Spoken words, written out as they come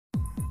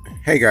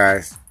Hey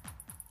guys,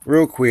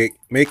 real quick,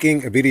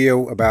 making a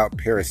video about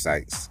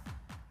parasites.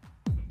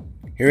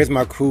 Here's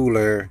my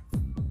cooler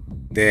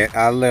that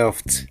I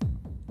left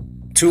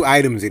two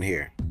items in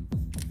here.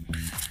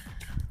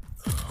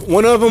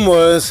 One of them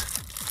was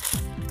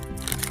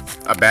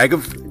a bag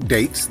of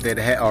dates that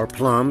are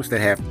plums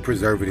that have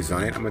preservatives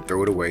on it. I'm gonna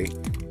throw it away,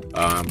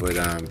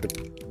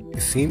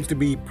 it seems to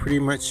be pretty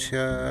much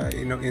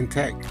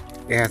intact.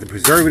 It has the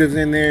preservatives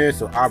in there,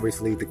 so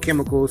obviously the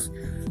chemicals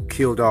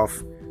killed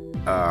off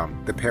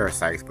the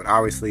parasites. But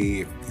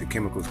obviously, if the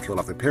chemicals kill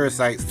off the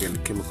parasites, then the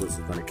chemicals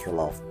are going to kill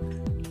off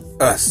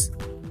us.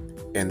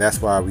 And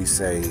that's why we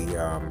say,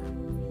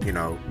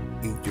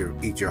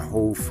 eat your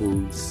whole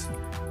foods,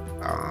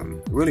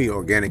 really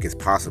organic as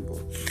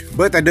possible.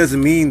 But that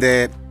doesn't mean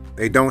that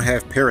they don't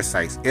have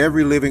parasites.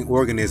 Every living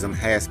organism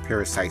has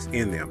parasites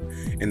in them.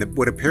 And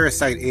what a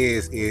parasite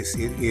is it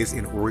is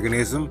an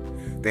organism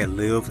that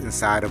lives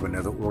inside of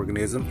another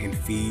organism and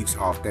feeds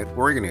off that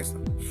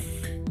organism.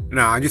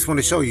 Now, I just want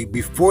to show you,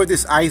 before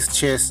this ice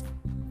chest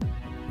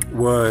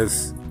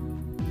was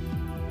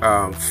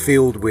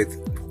filled with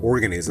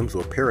organisms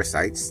or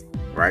parasites,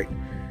 right?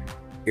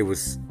 It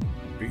was,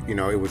 it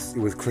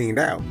was cleaned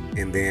out.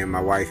 And then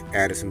my wife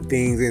added some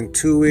things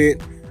into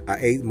it. I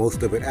ate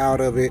most of it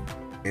out of it.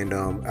 And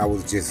I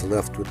was just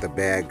left with a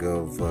bag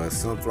of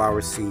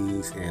sunflower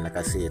seeds. And like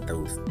I said,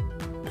 those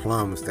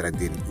plums that I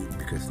didn't eat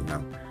because,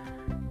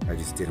 I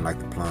just didn't like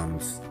the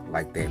plums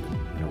like that,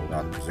 with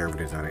all the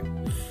preservatives on it.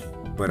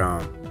 But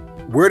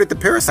where did the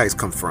parasites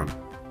come from?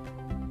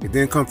 It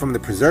didn't come from the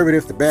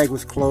preservatives. The bag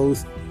was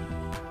closed.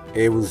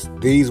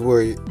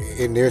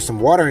 And there's some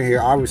water in here,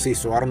 obviously,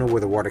 so I don't know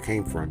where the water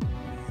came from.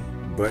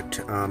 But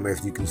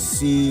as you can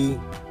see,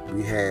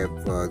 we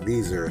have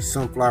these are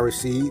sunflower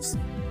seeds.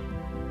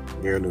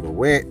 They're a little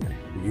wet.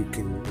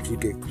 If you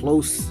get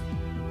close,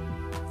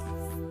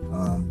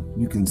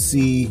 you can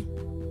see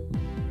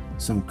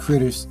some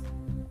critters.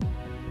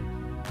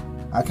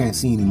 I can't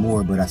see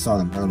anymore, but I saw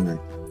them earlier.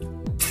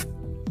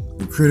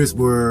 The critters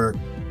were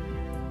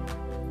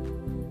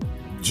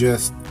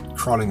just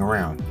crawling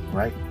around,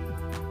 right?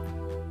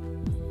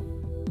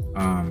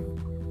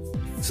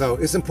 So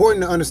it's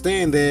important to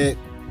understand that,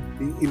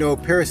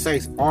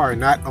 parasites are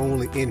not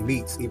only in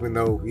meats, even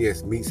though,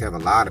 yes, meats have a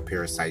lot of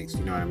parasites,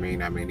 you know what I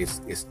mean? I mean,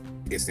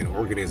 it's an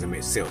organism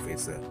itself.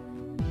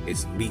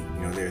 It's meat,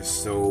 there's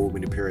so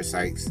many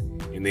parasites.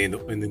 And then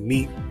in the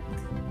meat,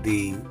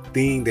 the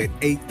thing that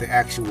ate the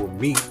actual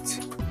meat,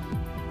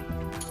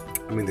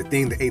 the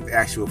thing that ate the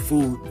actual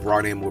food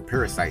brought in more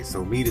parasites.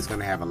 So meat is going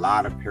to have a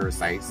lot of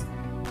parasites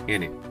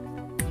in it.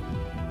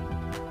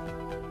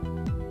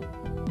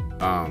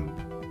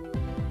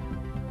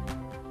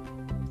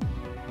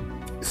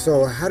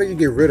 So how do you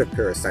get rid of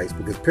parasites?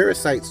 Because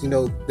parasites,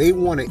 they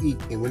want to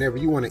eat. And whenever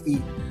you want to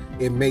eat,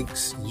 it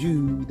makes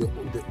you, the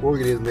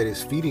organism that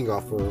it's feeding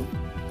off of.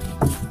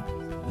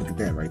 Look at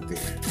that right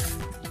there.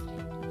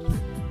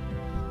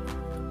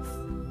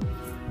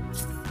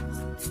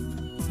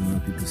 I don't know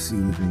if you can see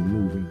anything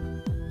moving.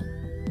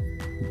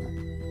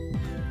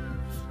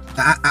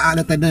 I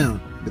let that down.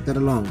 Let that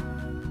alone.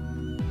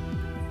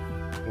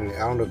 I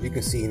don't know if you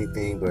can see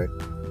anything, but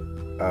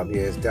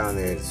yeah, it's down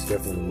there. It's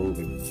definitely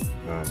moving.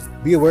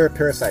 Be aware of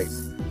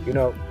parasites.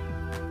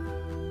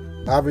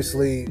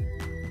 Obviously,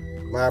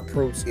 my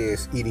approach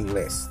is eating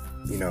less.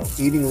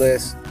 Eating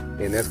less,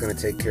 and that's going to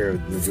take care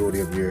of the majority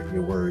of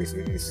your worries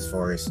as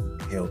far as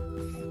health,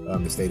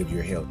 the state of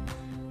your health.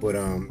 But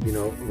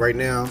right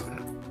now,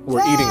 we're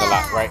eating a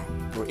lot, right?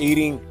 We're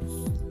eating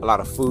a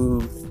lot of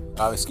food.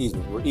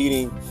 We're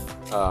eating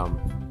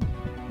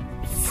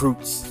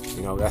fruits.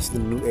 That's the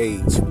new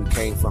age. We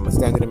came from a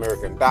standard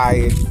American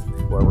diet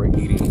where we're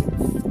eating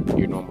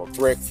your normal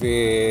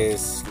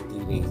breakfast.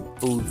 We're eating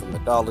food from the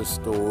dollar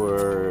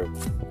store.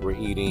 We're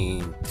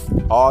eating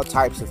all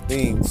types of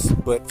things,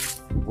 but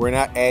we're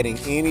not adding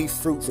any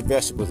fruits or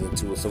vegetables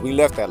into it. So we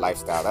left that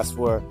lifestyle. That's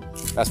where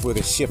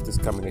the shift is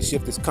coming. The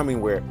shift is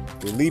coming where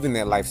we're leaving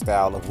that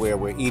lifestyle of where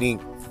we're eating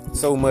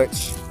so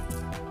much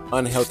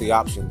unhealthy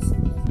options.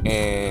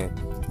 And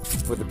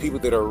for the people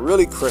that are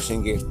really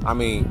crushing it,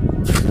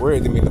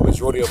 the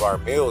majority of our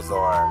meals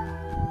are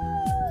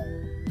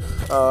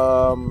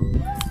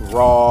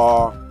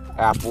raw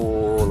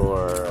apple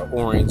or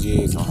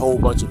oranges, a whole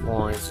bunch of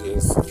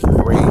oranges,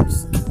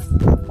 grapes,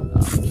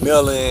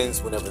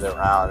 melons whenever they're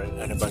out,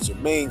 and a bunch of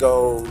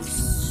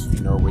mangoes.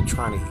 We're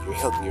trying to eat your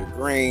healthier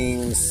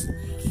greens,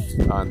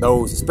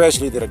 those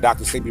especially that a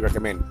doctor say be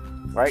recommended,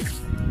 right?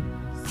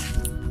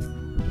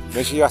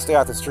 Make sure y'all stay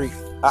out the street.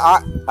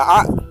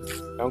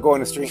 Don't go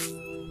in the street.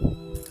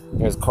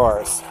 There's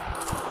cars.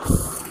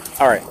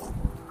 All right.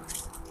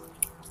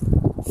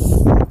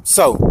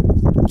 So,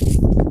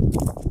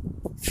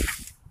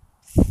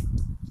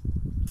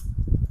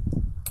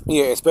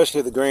 yeah,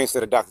 especially the grains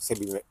that a doctor said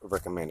be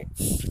recommended.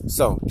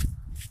 So,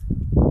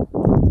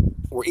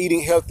 we're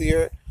eating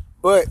healthier,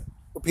 but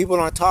people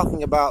aren't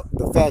talking about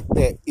the fact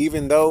that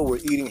even though we're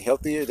eating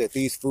healthier, that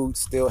these foods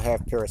still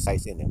have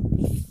parasites in them.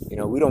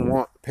 We don't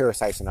want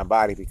parasites in our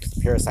body because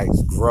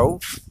parasites grow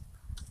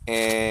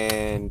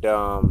and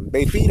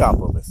they feed off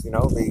of us.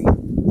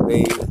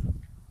 They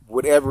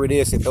whatever it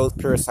is that those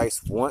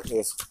parasites want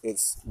is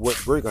it's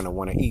what we're gonna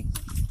want to eat.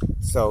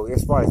 So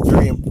as far as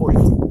very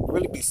important to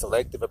really be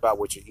selective about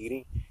what you're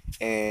eating,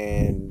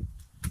 and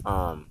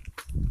um,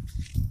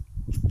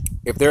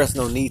 if there's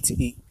no need to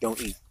eat,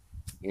 don't eat.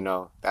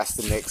 That's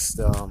the next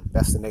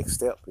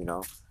step.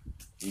 You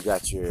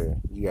got your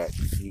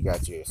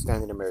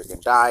standard American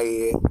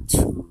diet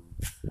to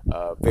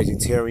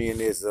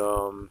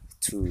vegetarianism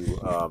to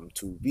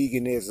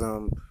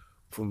veganism,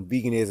 from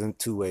veganism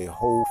to a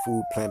whole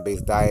food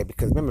plant-based diet.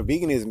 Because remember,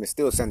 veganism is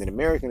still standard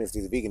American, it's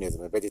just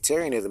veganism, and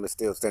vegetarianism is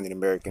still standard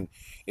American,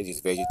 it's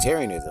just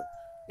vegetarianism.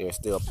 There's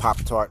still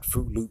Pop-Tart,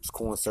 Fruit Loops,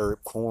 corn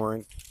syrup,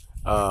 corn,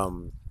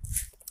 um,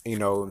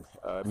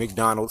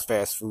 McDonald's,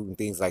 fast food, and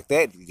things like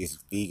that. Just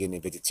vegan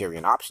and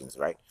vegetarian options,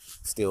 right?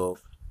 Still,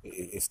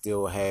 it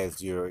still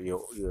has your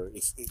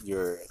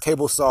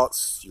table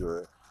salts,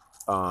 your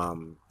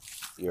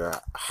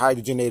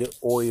hydrogenated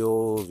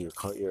oils, your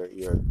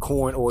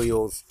corn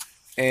oils,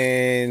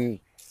 and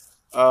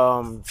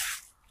um,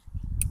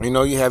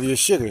 you have your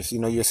sugars,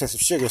 your essential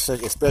sugars,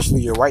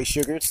 especially your white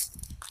sugars,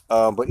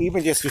 but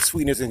even just your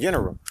sweeteners in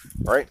general,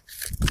 right?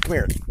 Come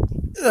here.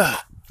 Ugh.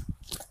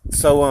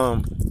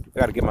 So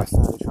got to get my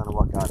son trying to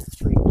walk out the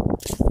street.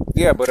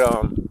 Yeah, but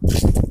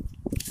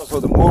so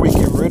the more we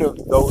get rid of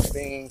those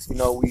things,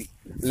 we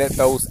let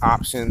those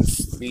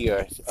options be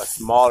a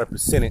smaller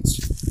percentage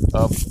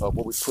of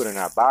what we put in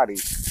our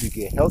bodies, we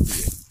get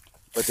healthier.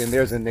 But then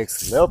there's a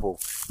next level,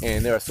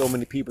 and there are so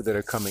many people that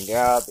are coming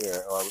out.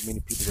 There are many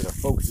people that are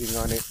focusing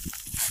on it.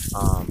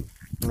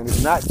 And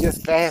it's not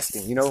just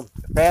fasting.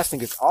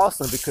 Fasting is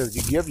awesome because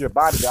you give your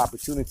body the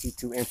opportunity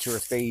to enter a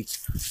stage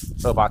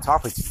of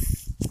autophagy.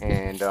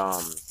 And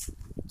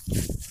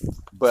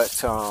but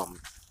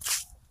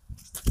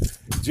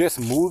just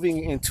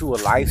moving into a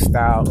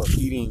lifestyle of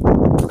eating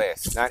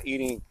less, not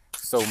eating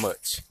so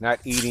much, not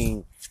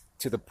eating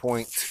to the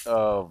point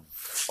of,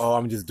 oh,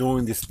 I'm just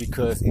doing this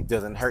because it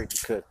doesn't hurt,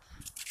 because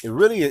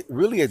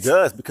it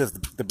does, because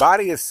the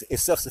body is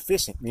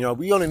self-sufficient.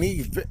 We only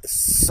need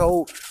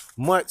so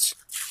much,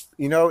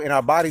 and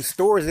our body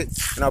stores it,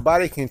 and our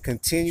body can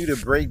continue to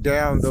break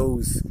down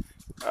those,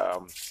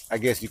 I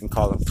guess you can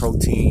call them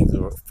proteins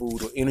or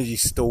food or energy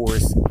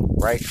stores,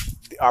 right?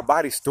 Our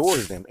body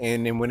stores them,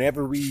 and then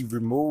whenever we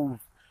remove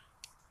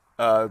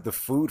the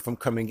food from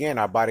coming in,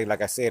 our body,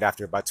 like I said,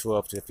 after about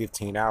 12 to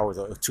 15 hours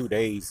or 2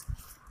 days,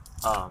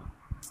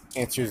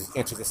 enters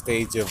the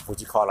stage of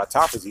what you call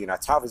autophagy. And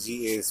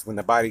autophagy is when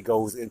the body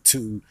goes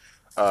into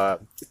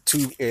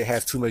it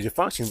has two major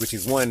functions, which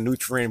is one,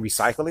 nutrient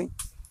recycling,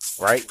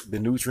 right? The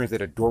nutrients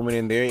that are dormant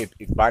in there,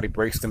 the body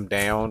breaks them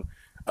down,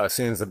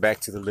 sends them back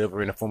to the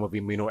liver in the form of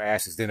amino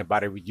acids. Then the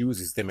body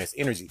reuses them as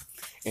energy.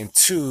 And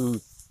two,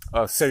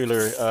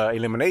 cellular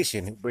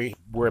elimination,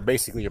 where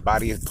basically your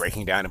body is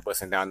breaking down and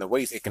busting down the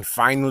waste. It can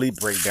finally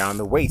break down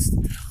the waste.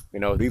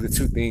 These are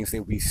two things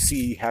that we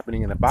see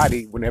happening in the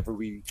body whenever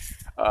we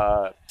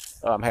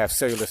have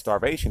cellular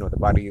starvation, or the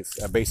body is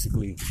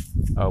basically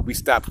we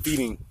stop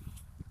feeding.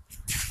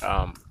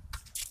 Um,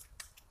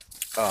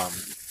 um,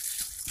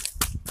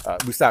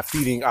 we stop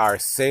feeding our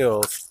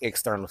cells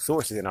external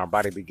sources, and our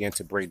body begin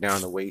to break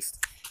down the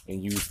waste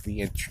and use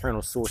the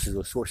internal sources,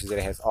 or sources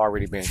that has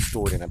already been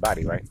stored in the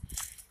body, right?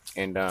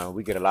 And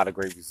we get a lot of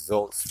great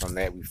results from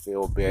that. We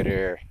feel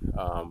better.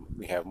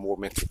 We have more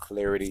mental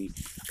clarity,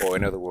 or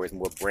in other words,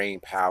 more brain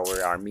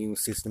power. Our immune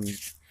system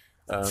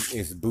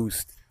is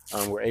boosted.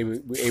 We're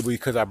able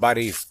because our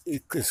body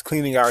is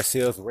cleaning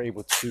ourselves. We're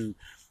able to,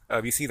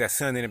 you see that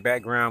sun in the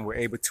background, we're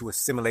able to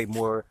assimilate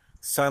more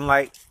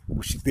sunlight,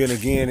 which then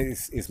again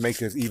is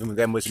making us even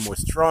that much more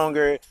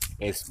stronger.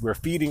 We're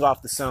feeding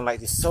off the sunlight.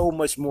 There's so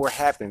much more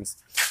happens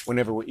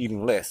whenever we're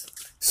eating less.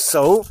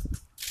 So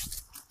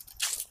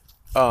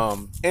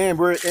and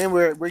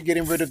we're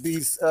getting rid of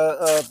these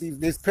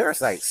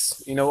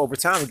parasites. Over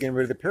time we're getting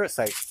rid of the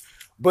parasites.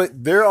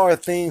 But there are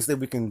things that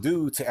we can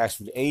do to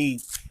actually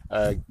aid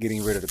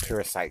getting rid of the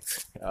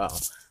parasites.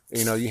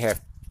 You have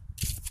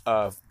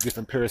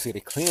different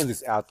parasitic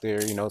cleanses out there.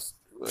 And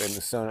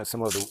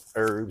some of the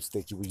herbs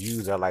that you would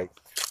use are like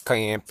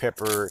cayenne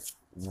pepper,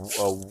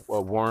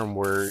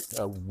 wormwood,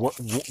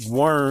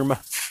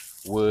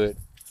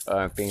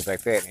 things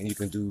like that. And you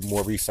can do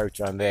more research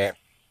on that.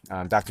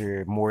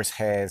 Dr. Morse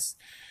has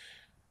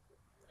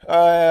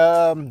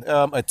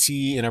a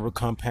tea, an herbal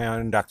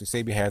compound. Dr.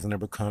 Sabi has an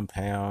herbal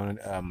compound.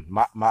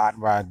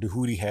 Mahatma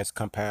Duhuti has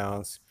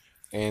compounds,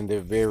 and they're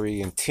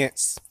very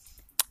intense,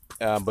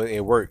 but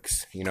it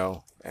works,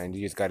 and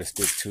you just got to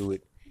stick to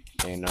it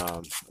and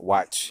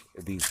watch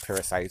these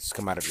parasites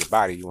come out of your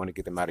body. You want to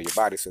get them out of your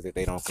body so that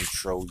they don't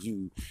control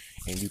you,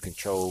 and you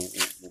control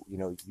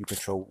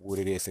what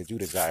it is that you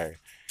desire.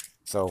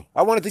 So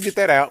I wanted to get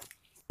that out.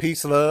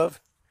 Peace,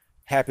 love,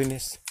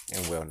 happiness,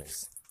 and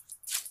wellness.